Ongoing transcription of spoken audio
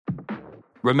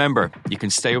Remember, you can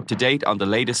stay up to date on the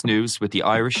latest news with the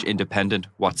Irish Independent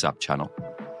WhatsApp channel.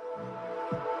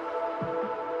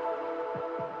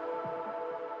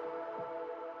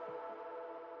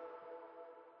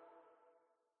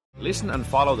 Listen and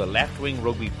follow the Left Wing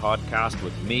Rugby podcast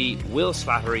with me, Will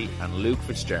Slattery and Luke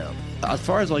Fitzgerald. As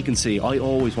far as I can see, I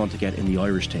always want to get in the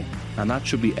Irish team. And that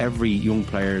should be every young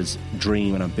player's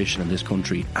dream and ambition in this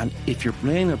country. And if you're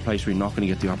playing in a place where you're not going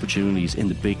to get the opportunities in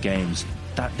the big games,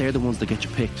 that they're the ones that get you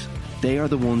picked. They are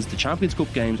the ones, the Champions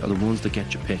Cup games are the ones that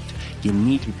get you picked. You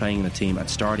need to be playing in a team and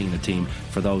starting in a team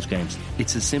for those games.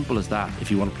 It's as simple as that if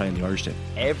you want to play in the Irish team.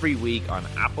 Every week on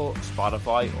Apple,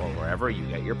 Spotify or wherever you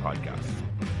get your podcasts.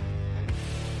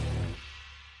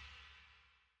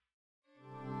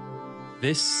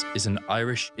 This is an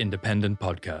Irish Independent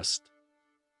podcast.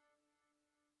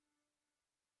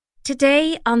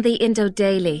 Today on the Indo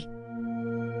Daily.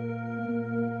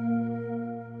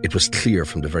 It was clear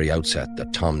from the very outset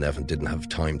that Tom Nevin didn't have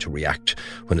time to react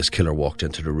when his killer walked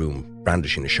into the room,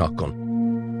 brandishing a shotgun.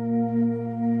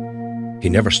 He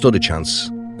never stood a chance,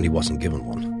 and he wasn't given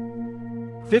one.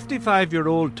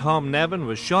 55-year-old Tom Nevin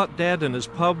was shot dead in his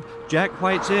pub, Jack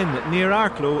White's Inn, near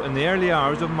Arklow in the early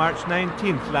hours of March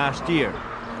 19th last year.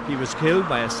 He was killed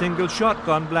by a single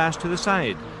shotgun blast to the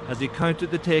side as he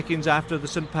counted the takings after the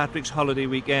St Patrick's holiday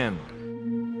weekend.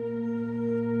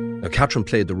 Now, Catherine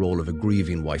played the role of a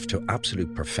grieving wife to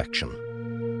absolute perfection.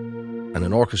 And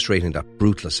in orchestrating that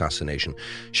brutal assassination,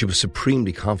 she was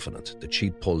supremely confident that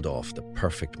she'd pulled off the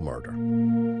perfect murder.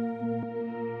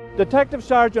 Detective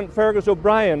Sergeant Fergus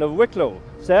O'Brien of Wicklow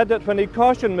said that when he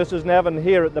cautioned Mrs Nevin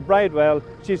here at the Bridewell,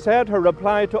 she said her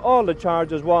reply to all the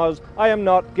charges was, "I am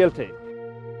not guilty."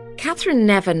 Catherine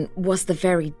Nevin was the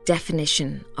very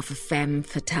definition of a femme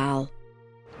fatale.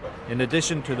 In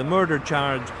addition to the murder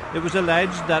charge, it was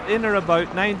alleged that in or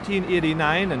about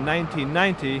 1989 and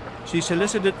 1990, she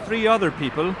solicited 3 other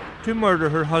people to murder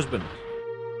her husband.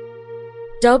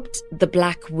 Dubbed the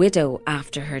Black Widow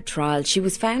after her trial, she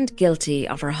was found guilty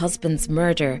of her husband's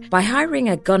murder by hiring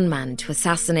a gunman to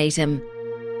assassinate him.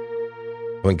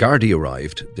 When Gardaí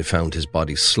arrived, they found his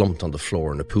body slumped on the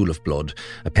floor in a pool of blood,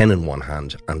 a pen in one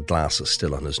hand and glasses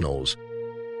still on his nose.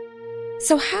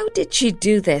 So how did she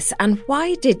do this, and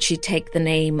why did she take the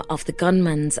name of the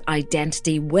gunman's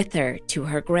identity with her to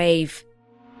her grave?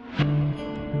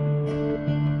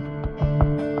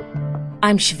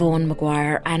 I'm Siobhan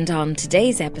Maguire, and on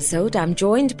today's episode I'm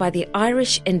joined by the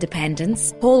Irish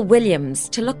Independent's Paul Williams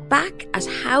to look back at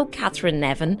how Catherine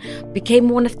Nevin became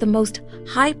one of the most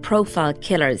high-profile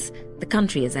killers the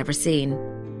country has ever seen.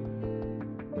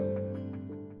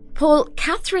 Paul,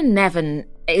 Catherine Nevin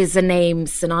is a name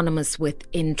synonymous with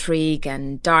intrigue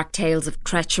and dark tales of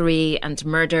treachery and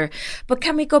murder, but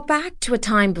can we go back to a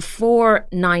time before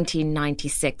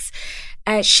 1996?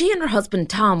 She and her husband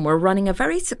Tom were running a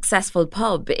very successful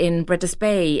pub in Britas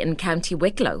Bay in County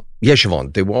Wicklow. Yeah,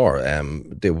 Siobhan, they were.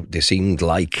 They seemed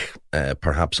like,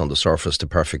 perhaps on the surface, the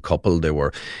perfect couple. They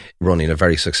were running a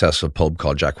very successful pub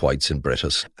called Jack White's in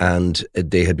Britas, and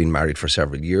they had been married for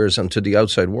several years. And to the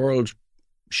outside world,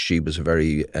 she was a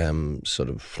very sort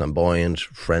of flamboyant,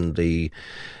 friendly,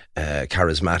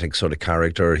 charismatic sort of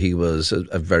character. He was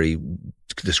a very,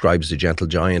 described as a gentle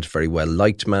giant, very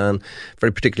well-liked man,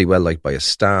 very particularly well-liked by his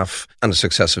staff, and a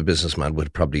successful businessman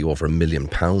with probably over £1 million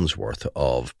worth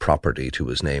of property to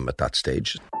his name at that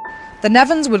stage. The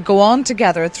Nevins would go on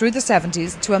together through the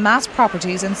 70s to amass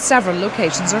properties in several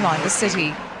locations around the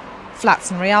city.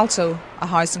 Flats in Rialto, a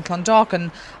house in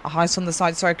Clondalkin, a house on the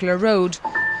South Circular Road.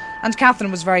 And Catherine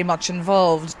was very much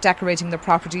involved, decorating the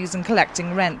properties and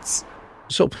collecting rents.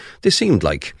 So they seemed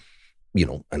like, you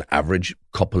know, an average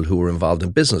couple who were involved in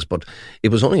business. But it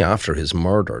was only after his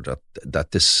murder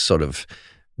that this sort of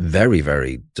very,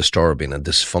 very disturbing and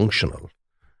dysfunctional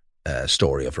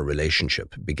story of a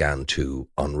relationship began to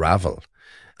unravel.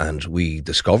 And we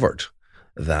discovered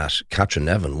that Catherine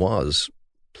Nevin was,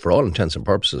 for all intents and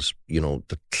purposes, you know,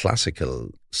 the classical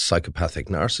psychopathic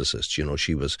narcissist. You know,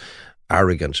 she was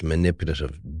arrogant,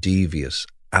 manipulative, devious,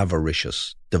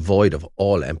 avaricious, devoid of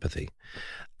all empathy,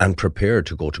 and prepared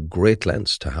to go to great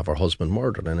lengths to have her husband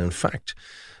murdered. And in fact,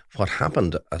 what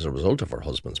happened as a result of her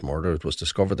husband's murder, it was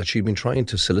discovered that she'd been trying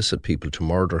to solicit people to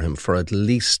murder him for at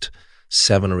least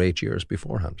 7 or 8 years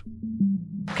beforehand.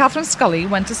 Catherine Scully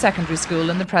went to secondary school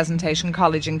in the Presentation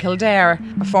College in Kildare.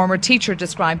 A former teacher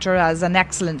described her as an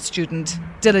excellent student,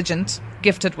 diligent,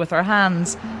 gifted with her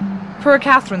hands. Poor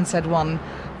Catherine, said one.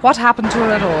 What happened to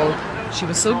her at all? She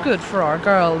was so good for our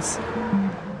girls.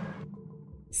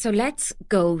 So let's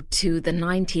go to the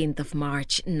 19th of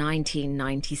March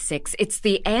 1996. It's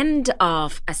the end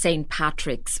of a St.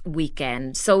 Patrick's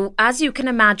weekend. So as you can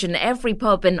imagine, every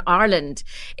pub in Ireland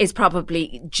is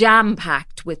probably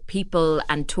jam-packed with people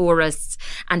and tourists,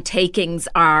 and takings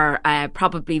are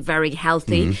probably very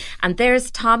healthy. Mm-hmm. And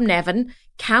there's Tom Nevin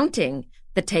counting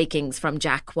the takings from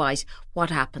Jack White.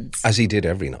 What happens? As he did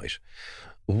every night.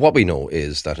 What we know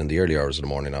is that in the early hours of the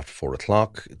morning after 4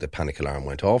 o'clock, the panic alarm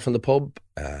went off in the pub.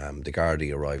 The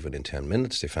Gardaí arrived within 10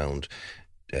 minutes. They found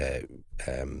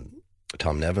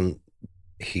Tom Nevin.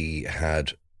 He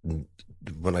had,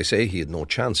 when I say he had no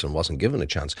chance and wasn't given a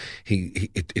chance,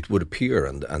 it would appear,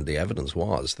 and the evidence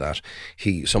was that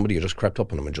somebody had just crept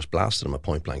up on him and just blasted him at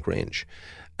point blank range,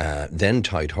 then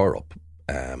tied her up.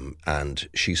 And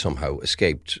she somehow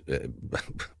escaped.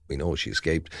 We know she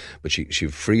escaped, but she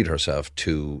freed herself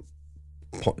to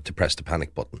press the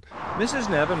panic button. Mrs.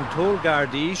 Nevin told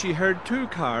Gardaí she heard 2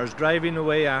 cars driving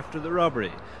away after the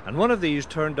robbery, and one of these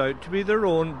turned out to be their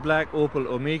own black Opel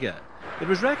Omega. It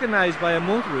was recognised by a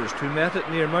motorist who met it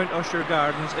near Mount Usher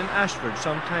Gardens in Ashford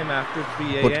sometime after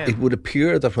 3 a.m. But it would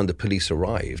appear that when the police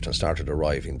arrived and started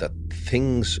arriving, that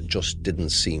things just didn't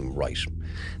seem right.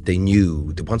 They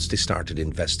knew that once they started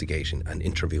investigating and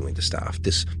interviewing the staff,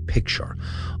 this picture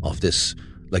of this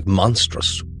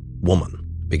monstrous woman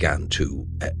began to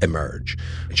emerge.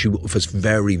 She was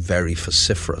very, very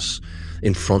vociferous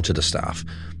in front of the staff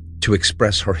to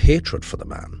express her hatred for the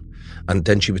man. And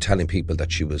then she was telling people that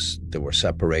they were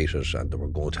separated and they were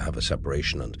going to have a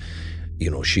separation, and,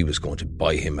 she was going to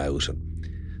buy him out. And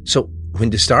so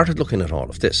when they started looking at all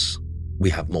of this,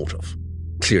 we have motive,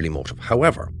 clearly motive.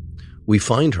 However, we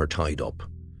find her tied up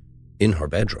in her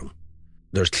bedroom.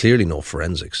 There's clearly no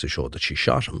forensics to show that she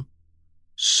shot him.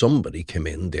 Somebody came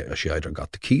in there. She either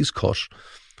got the keys cut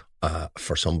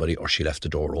for somebody, or she left the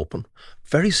door open.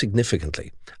 Very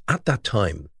significantly, at that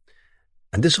time,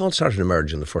 and this all started to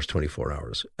emerge in the first 24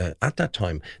 hours. At that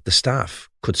time, the staff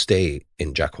could stay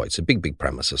in Jack White's, a big, big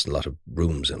premises, and a lot of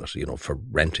rooms in it, for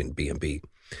renting B&B.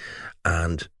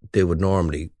 And they would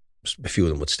normally, a few of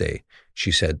them would stay.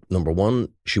 She said, number one,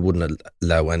 she wouldn't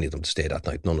allow any of them to stay that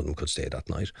night. None of them could stay that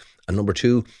night. And number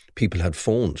two, people had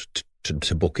phoned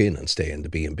to book in and stay in the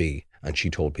B&B. And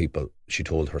she told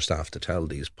her staff to tell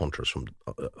these punters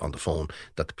on the phone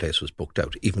that the place was booked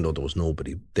out, even though there was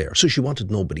nobody there. So she wanted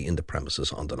nobody in the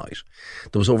premises on the night.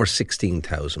 There was over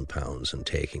 £16,000 in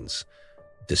takings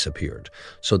disappeared.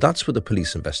 So that's where the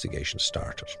police investigation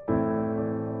started.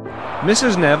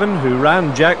 Mrs. Nevin, who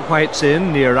ran Jack White's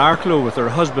Inn near Arklow with her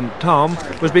husband Tom,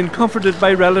 was being comforted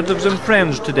by relatives and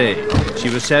friends today. She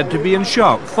was said to be in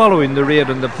shock following the raid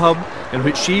on the pub, in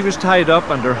which she was tied up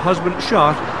and her husband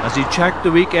shot as he checked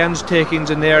the weekend's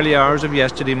takings in the early hours of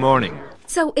yesterday morning.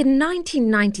 So in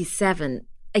 1997,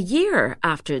 a year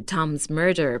after Tom's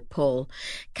murder, Paul,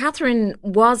 Catherine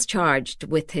was charged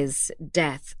with his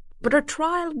death. But her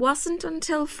trial wasn't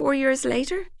until 4 years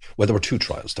later? Well, there were 2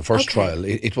 trials. The first trial,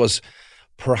 it was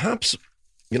perhaps,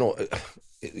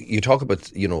 you talk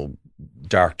about,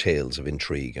 dark tales of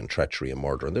intrigue and treachery and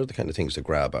murder, and they're the kind of things that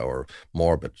grab our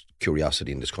morbid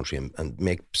curiosity in this country and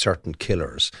make certain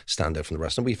killers stand out from the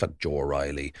rest. And we've had Joe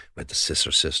O'Reilly, we had the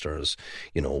Sister Sisters,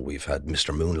 we've had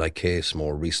Mr. Moonlight case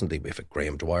more recently, we've had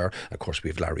Graham Dwyer, of course we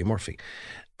have Larry Murphy.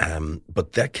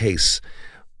 But that case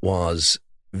was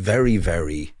very,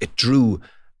 very, it drew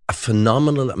a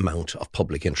phenomenal amount of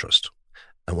public interest.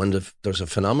 And when there's a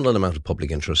phenomenal amount of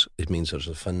public interest, it means there's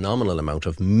a phenomenal amount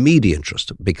of media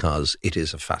interest, because it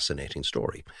is a fascinating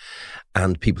story.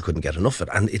 And people couldn't get enough of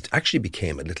it. And it actually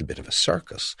became a little bit of a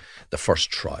circus, the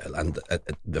first trial. And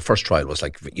the first trial was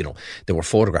there were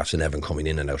photographs of Nevin coming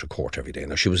in and out of court every day.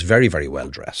 Now, she was very, very well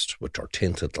dressed with her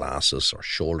tinted glasses, her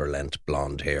shoulder-length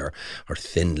blonde hair, her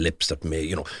thin lips that made,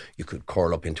 you could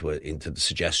curl up into the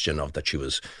suggestion of that she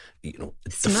was,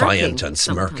 defiant and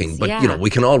smirking. But, we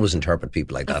can always interpret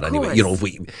people like that anyway.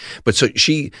 But so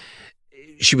she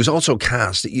was also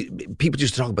cast. People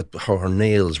used to talk about how her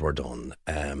nails were done,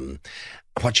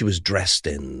 what she was dressed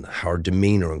in, her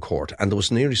demeanour in court, and there was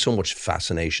nearly so much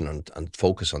fascination and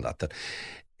focus on that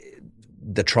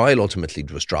the trial ultimately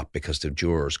was dropped because the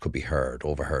jurors could be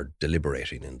overheard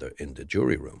deliberating in the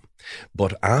jury room.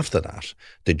 But after that,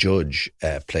 the judge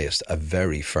placed a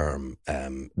very firm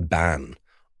ban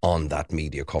on that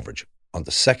media coverage. On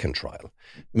the second trial,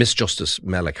 Miss Justice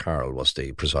Mela Carroll was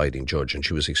the presiding judge, and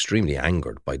she was extremely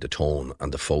angered by the tone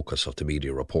and the focus of the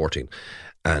media reporting.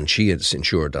 And she has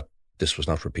ensured that this was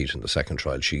not repeated in the second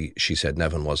trial. She said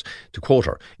Nevin was, to quote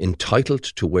her, entitled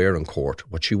to wear in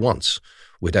court what she wants,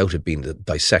 without it being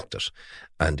dissected,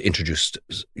 and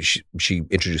she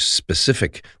introduced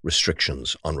specific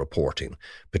restrictions on reporting,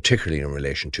 particularly in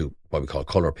relation to what we call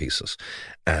colour pieces.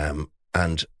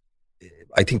 And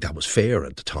I think that was fair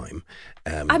at the time.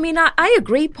 I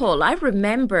agree, Paul. I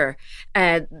remember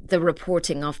the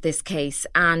reporting of this case,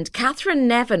 and Catherine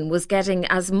Nevin was getting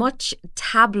as much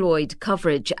tabloid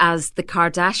coverage as the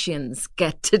Kardashians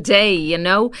get today,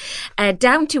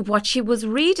 down to what she was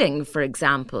reading, for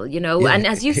example, and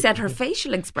as you said, her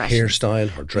facial expression. Hairstyle,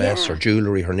 her dress, her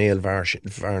jewellery, her nail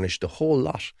varnish, the whole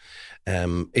lot.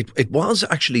 It was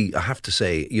actually, I have to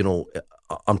say,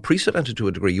 unprecedented to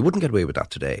a degree. You wouldn't get away with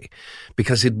that today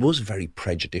because it was very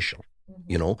prejudicial,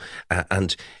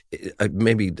 and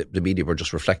maybe the media were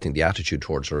just reflecting the attitude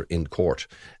towards her in court.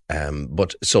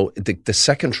 But so the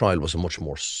second trial was a much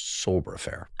more sober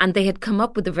affair. And they had come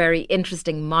up with a very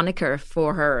interesting moniker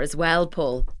for her as well,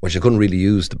 Paul. Well, she couldn't really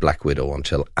use the Black Widow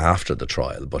until after the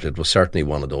trial, but it was certainly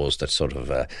one of those that sort of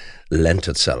lent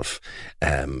itself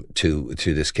to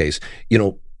this case.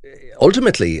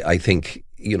 Ultimately, I think,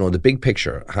 the big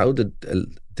picture, how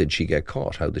did she get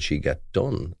caught? How did she get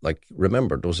done? Like,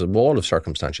 remember, there was a wall of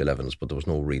circumstantial evidence, but there was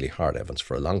no really hard evidence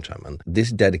for a long time. And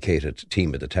this dedicated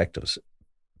team of detectives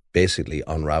basically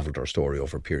unravelled her story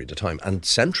over a period of time. And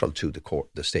central to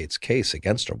the state's case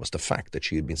against her was the fact that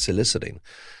she had been soliciting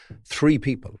 3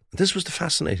 people. This was the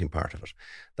fascinating part of it,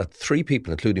 that 3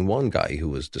 people, including one guy who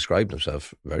was described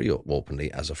himself very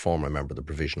openly as a former member of the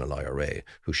Provisional IRA,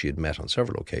 who she had met on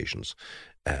several occasions,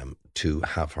 to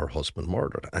have her husband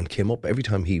murdered, and came up every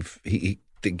time they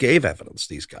gave evidence,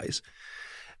 these guys.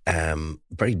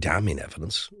 Very damning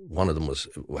evidence. One of them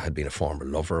had been a former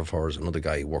lover of hers. Another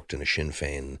guy worked in a Sinn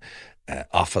Féin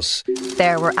office.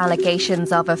 There were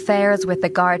allegations of affairs with the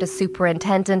Garda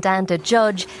superintendent and a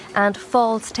judge, and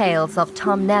false tales of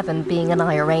Tom Nevin being an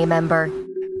IRA member.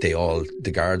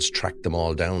 The guards tracked them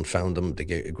all down, found them. They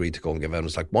agreed to go and give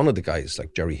evidence. Like one of the guys,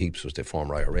 like Jerry Heaps, was the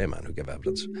former IRA man who gave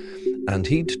evidence, and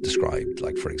he'd described,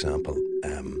 like, for example,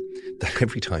 that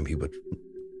every time he would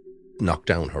knock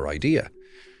down her idea,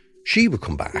 she would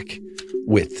come back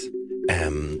with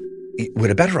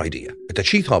a better idea that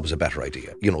she thought was a better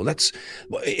idea.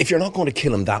 If you're not going to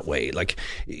kill him that way, like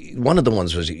one of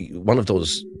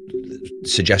those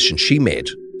suggestions she made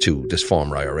to this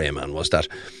former IRA man was that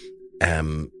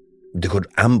they could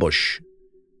ambush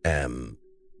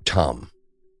Tom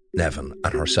Nevin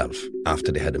and herself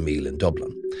after they had a meal in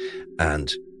Dublin.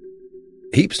 And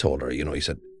Heaps told her, he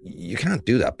said, you can't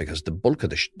do that because the bulk of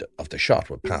the shot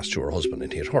would pass to her husband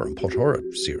and hit her and put her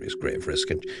at serious grave risk.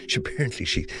 And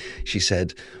she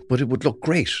said, but it would look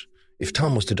great if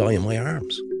Tom was to die in my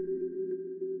arms.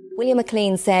 William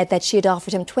McLean said that she had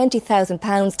offered him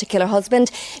 £20,000 to kill her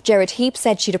husband. Gerard Heap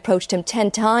said she'd approached him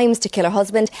 10 times to kill her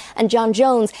husband. And John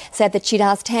Jones said that she'd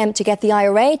asked him to get the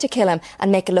IRA to kill him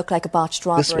and make it look like a botched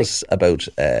robbery. This was about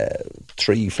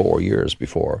 3-4 years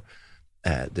before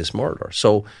this murder.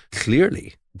 So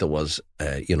clearly there was,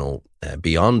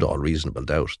 beyond all reasonable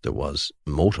doubt, there was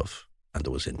motive and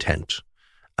there was intent.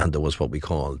 And there was what we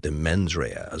call the mens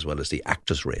rea as well as the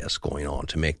actus reus going on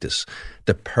to make this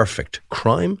the perfect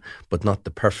crime, but not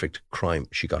the perfect crime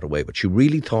she got away with. She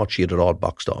really thought she had it all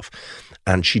boxed off.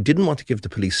 And she didn't want to give the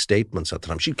police statements at the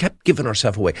time. She kept giving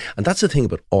herself away. And that's the thing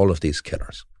about all of these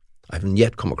killers. I haven't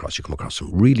yet come across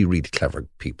some really, really clever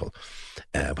people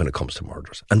when it comes to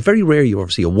murders. And very rare you ever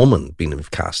see a woman being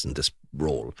cast in this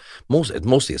role.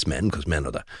 Mostly it's men, because men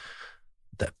are the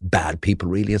bad people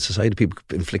really in society. People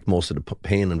inflict most of the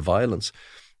pain and violence.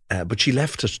 But she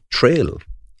left a trail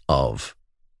of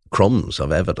crumbs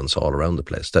of evidence all around the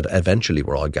place that eventually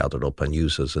were all gathered up and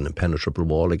used as an impenetrable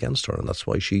wall against her. And that's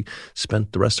why she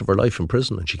spent the rest of her life in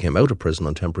prison. And she came out of prison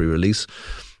on temporary release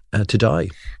to die.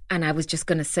 And I was just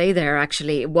going to say there,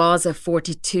 actually, it was a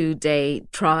 42-day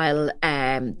trial.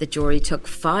 The jury took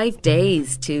 5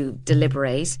 days to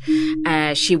deliberate.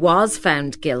 She was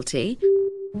found guilty.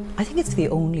 I think it's the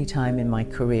only time in my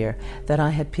career that I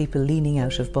had people leaning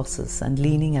out of buses and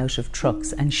leaning out of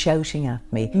trucks and shouting at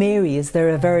me, "Mary, is there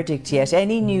a verdict yet?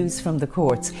 Any news from the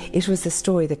courts?" It was the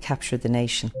story that captured the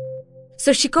nation.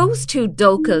 So she goes to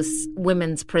Dulcas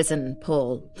Women's Prison,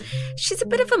 Paul. She's a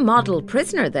bit of a model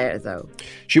prisoner there, though.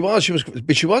 She was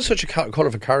such a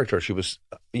colourful character. She was,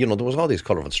 there was all these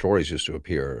colourful stories used to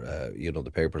appear,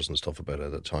 the papers and stuff about it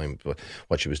at the time. But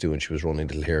what she was doing, she was running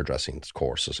little hairdressing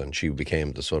courses, and she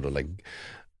became the sort of like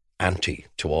auntie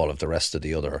to all of the rest of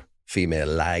the other female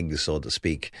lags, so to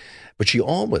speak. But she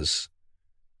always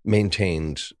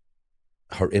maintained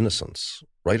her innocence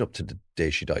right up to the day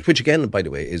she died, which again, by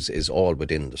the way, is all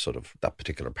within the sort of that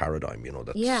particular paradigm,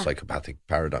 that psychopathic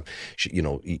paradigm.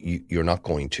 You're not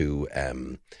going to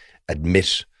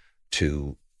admit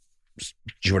to,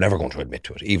 you were never going to admit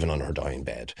to it, even on her dying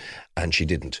bed. And she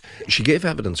didn't. She gave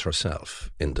evidence herself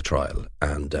in the trial,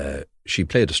 and she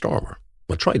played a stormer.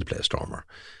 Well, tried to play a stormer.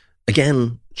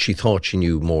 Again, she thought she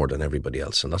knew more than everybody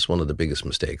else, and that's one of the biggest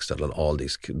mistakes that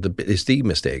it's the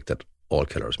mistake that all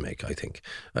killers make, I think,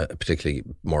 particularly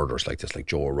murderers like this, like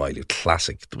Joe O'Reilly,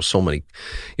 classic. There were so many,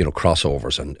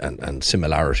 crossovers and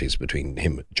similarities between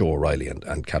him, Joe O'Reilly,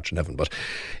 and Catherine Nevin. But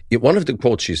one of the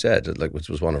quotes she said, which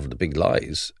was one of the big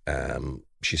lies,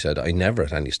 she said, "I never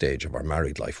at any stage of our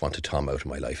married life wanted Tom out of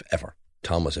my life, ever.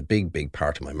 Tom was a big, big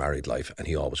part of my married life, and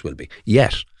he always will be."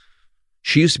 Yet,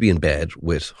 she used to be in bed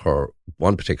with her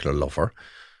one particular lover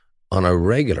on a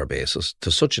regular basis, to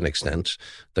such an extent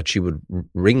that she would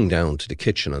ring down to the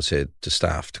kitchen and say to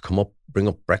staff to come up, bring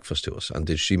up breakfast to us.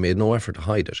 And she made no effort to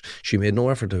hide it. She made no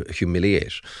effort to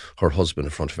humiliate her husband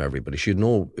in front of everybody. She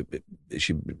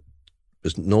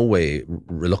was no way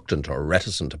reluctant or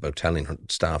reticent about telling her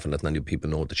staff and letting any people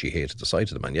know that she hated the sight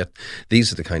of them. And yet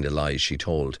these are the kind of lies she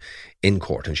told in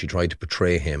court, and she tried to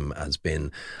portray him as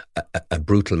being a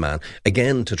brutal man,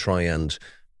 again to try and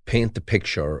paint the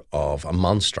picture of a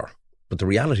monster. But the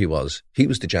reality was, he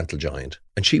was the gentle giant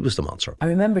and she was the monster. I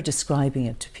remember describing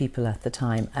it to people at the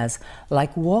time as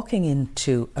like walking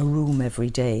into a room every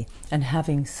day and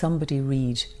having somebody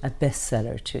read a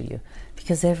bestseller to you.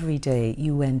 Because every day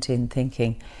you went in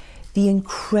thinking the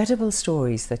incredible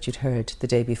stories that you'd heard the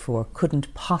day before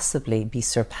couldn't possibly be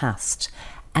surpassed.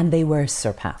 And they were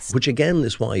surpassed. Which again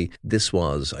is why this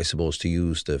was, I suppose, to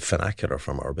use the vernacular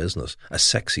from our business, a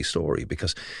sexy story.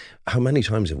 Because how many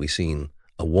times have we seen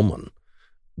a woman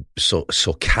so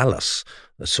callous,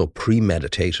 so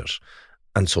premeditated,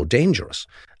 and so dangerous?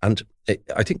 And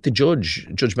I think the Judge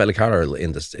Mellicarroll,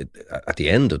 at the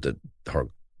end of the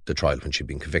trial, when she'd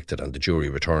been convicted and the jury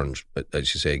returned,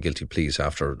 as you say, guilty pleas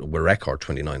after a record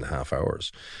 29 and a half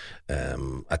hours.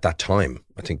 At that time,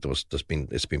 I think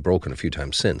it's been broken a few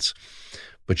times since.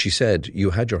 But she said,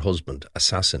 you had your husband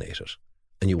assassinated,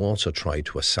 and you also tried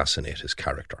to assassinate his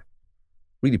character.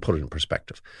 Really put it in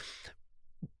perspective.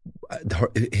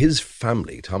 His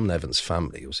family, Tom Nevin's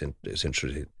family, is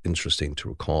interesting to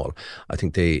recall. I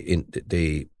think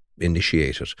they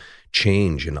initiated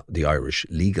change in the Irish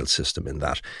legal system in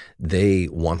that they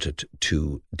wanted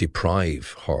to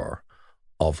deprive her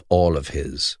of all of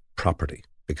his property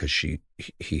because she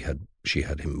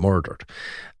had him murdered,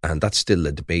 and that's still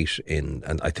a debate and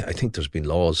I think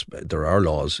there are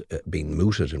laws being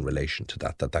mooted in relation to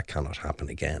that cannot happen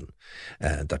again.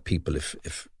 That people,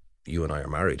 if you and I are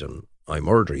married and I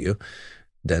murder you,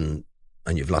 and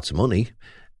you've lots of money,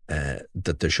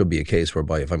 that there should be a case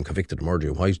whereby if I'm convicted of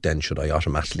murder, why then should I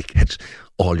automatically get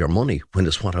all your money when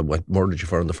it's what I murdered you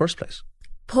for in the first place?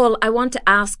 Paul, I want to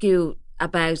ask you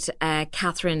about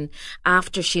Catherine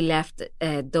after she left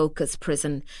Dulcas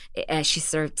prison. She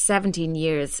served 17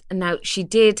 years. Now, she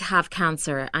did have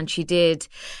cancer and she did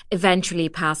eventually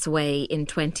pass away in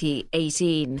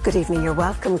 2018. Good evening, you're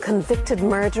welcome. Convicted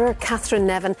murderer Catherine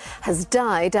Nevin has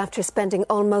died after spending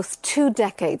almost 2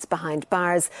 decades behind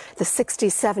bars. The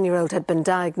 67-year-old had been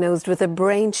diagnosed with a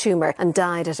brain tumour and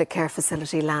died at a care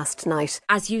facility last night.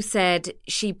 As you said,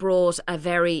 she brought a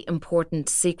very important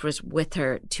secret with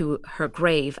her to her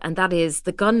grave, and that is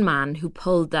the gunman who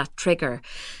pulled that trigger.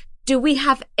 Do we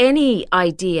have any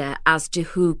idea as to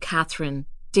who Catherine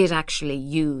did actually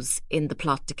use in the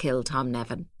plot to kill Tom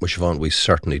Nevin? Well, Siobhan, we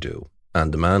certainly do.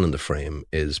 And the man in the frame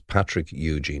is Patrick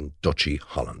Eugene Dutchy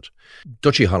Holland.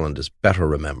 Dutchy Holland is better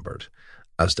remembered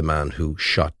as the man who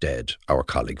shot dead our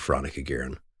colleague Veronica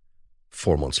Guerin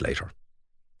 4 months later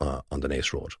on the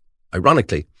Naas Road.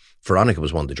 Ironically, Veronica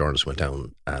was one of the journalists who went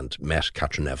down and met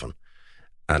Catherine Nevin,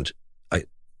 and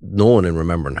no one in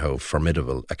remembering how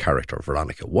formidable a character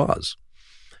Veronica was,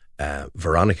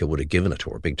 Veronica would have given it to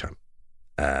her big time.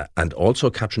 And also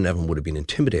Catherine Nevin would have been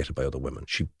intimidated by other women.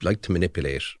 She liked to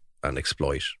manipulate and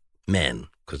exploit men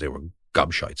because they were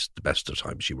gobshites the best of the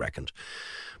time, she reckoned.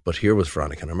 But here was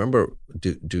Veronica. And I remember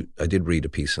I did read a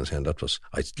piece and saying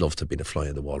I'd love to have been a fly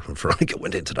on the wall when Veronica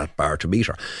went into that bar to meet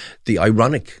her. The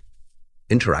ironic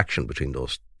interaction between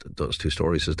those two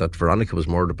stories is that Veronica was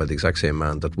murdered by the exact same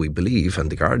man that we believe, and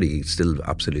the Gardaí still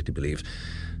absolutely believe,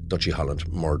 Dutchy Holland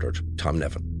murdered Tom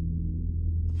Nevin.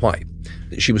 Why?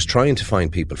 She was trying to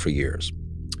find people for years.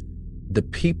 The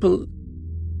people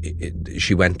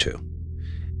she went to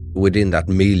within that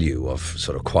milieu of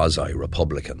sort of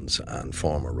quasi-Republicans and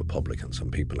former Republicans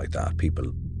and people like that,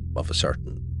 people of a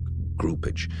certain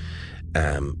groupage.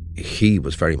 He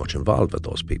was very much involved with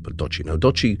those people, Dutchy. Now,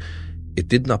 Dutchy, it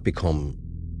did not become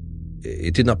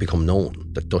known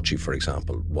that Dutchy, for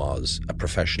example, was a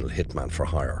professional hitman for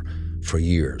hire for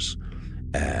years.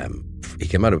 He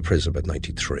came out of prison about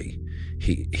 93.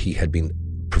 He had been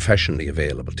professionally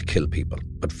available to kill people,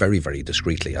 but very, very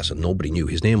discreetly, as in nobody knew.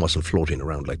 His name wasn't floating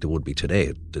around like there would be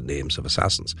today, the names of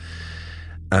assassins.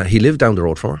 He lived down the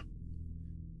road from her.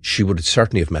 She would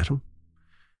certainly have met him.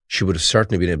 She would have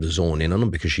certainly been able to zone in on him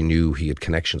because she knew he had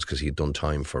connections, because he had done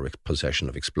time for possession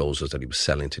of explosives that he was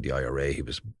selling to the IRA. He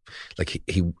was like,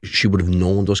 she would have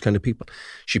known those kind of people.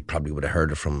 She probably would have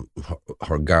heard it from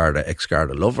her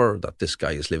ex-Garda lover, that this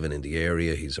guy is living in the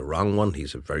area. He's a wrong one.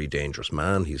 He's a very dangerous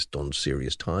man. He's done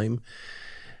serious time.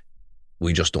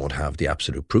 We just don't have the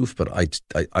absolute proof, but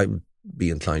I'd be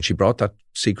inclined. She brought that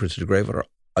secret to the grave with her.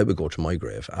 I would go to my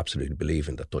grave absolutely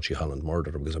believing that Dutchy Holland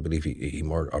murdered her, because I believe he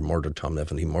murdered Tom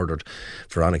Nevin. He murdered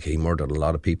Veronica. He murdered a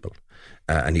lot of people,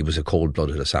 and he was a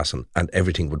cold-blooded assassin. And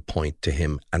everything would point to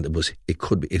him. And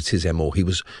it's his MO. He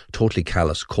was totally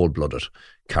callous, cold-blooded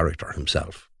character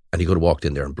himself, and he could have walked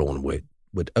in there and blown away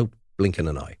without blinking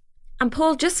an eye. And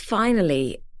Paul, just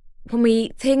finally, when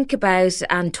we think about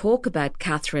and talk about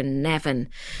Catherine Nevin,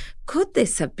 could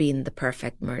this have been the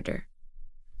perfect murder?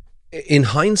 In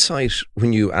hindsight,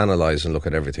 when you analyse and look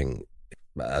at everything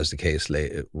as the case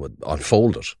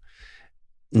unfolded,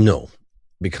 no,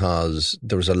 because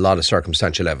there was a lot of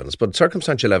circumstantial evidence. But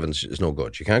circumstantial evidence is no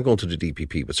good. You can't go to the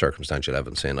DPP with circumstantial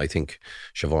evidence saying, I think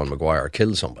Siobhan Maguire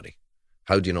killed somebody.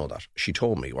 How do you know that? She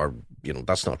told me. Or,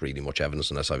 that's not really much evidence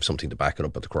unless I have something to back it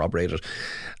up or to corroborate it.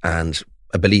 And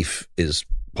a belief is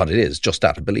what it is, just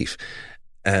that, a belief.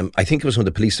 I think it was when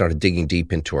the police started digging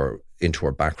deep into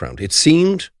her background. It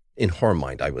seemed, in her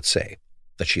mind, I would say,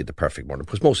 that she had the perfect murder,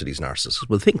 because most of these narcissists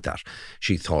will think that.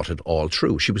 She thought it all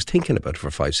through. She was thinking about it for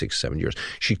 5, 6, 7 years.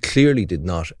 She clearly did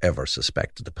not ever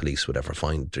suspect that the police would ever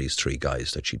find these 3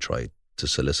 guys that she tried to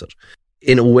solicit.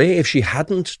 In a way, if she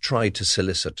hadn't tried to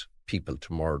solicit people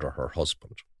to murder her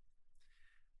husband,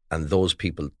 and those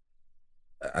people,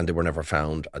 and they were never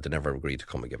found, and they never agreed to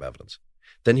come and give evidence,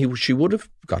 then she would have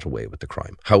got away with the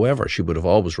crime. However, she would have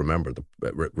always remained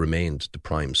the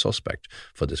prime suspect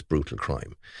for this brutal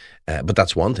crime. But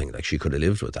that's one thing, like, she could have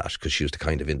lived with that, because she was the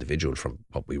kind of individual, from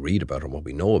what we read about her and what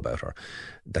we know about her,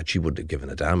 that she wouldn't have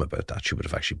given a damn about that. She would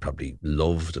have actually probably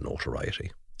loved the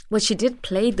notoriety. Well, she did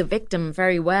play the victim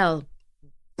very well.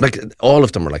 Like, all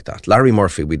of them are like that. Larry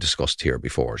Murphy, we discussed here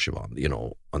before,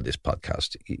 Siobhan, on this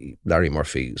podcast. Larry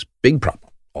Murphy's big problem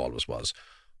always was,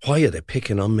 why are they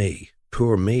picking on me?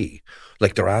 Poor me.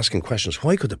 Like, they're asking questions.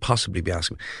 Why could they possibly be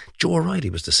asking? Joe O'Reilly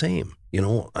was the same,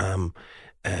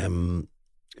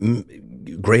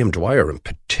 Graham Dwyer in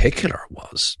particular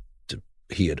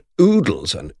he had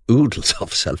oodles and oodles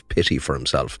of self-pity for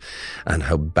himself and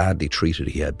how badly treated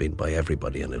he had been by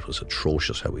everybody, and it was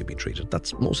atrocious how he'd been treated.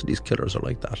 Most of these killers are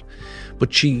like that.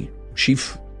 But she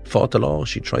fought the law.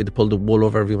 She tried to pull the wool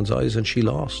over everyone's eyes, and she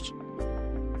lost.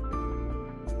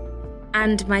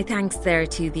 And my thanks there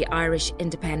to the Irish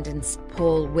Independent's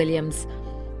Paul Williams.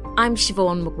 I'm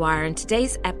Siobhan Maguire, and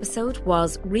today's episode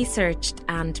was researched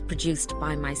and produced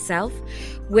by myself,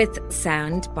 with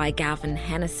sound by Gavin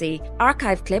Hennessy.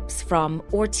 Archive clips from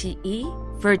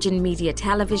RTE, Virgin Media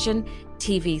Television,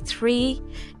 TV3,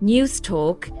 News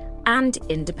Talk and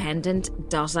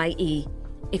independent.ie.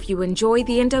 If you enjoy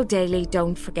the Indo Daily,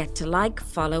 don't forget to like,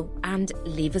 follow and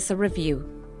leave us a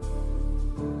review.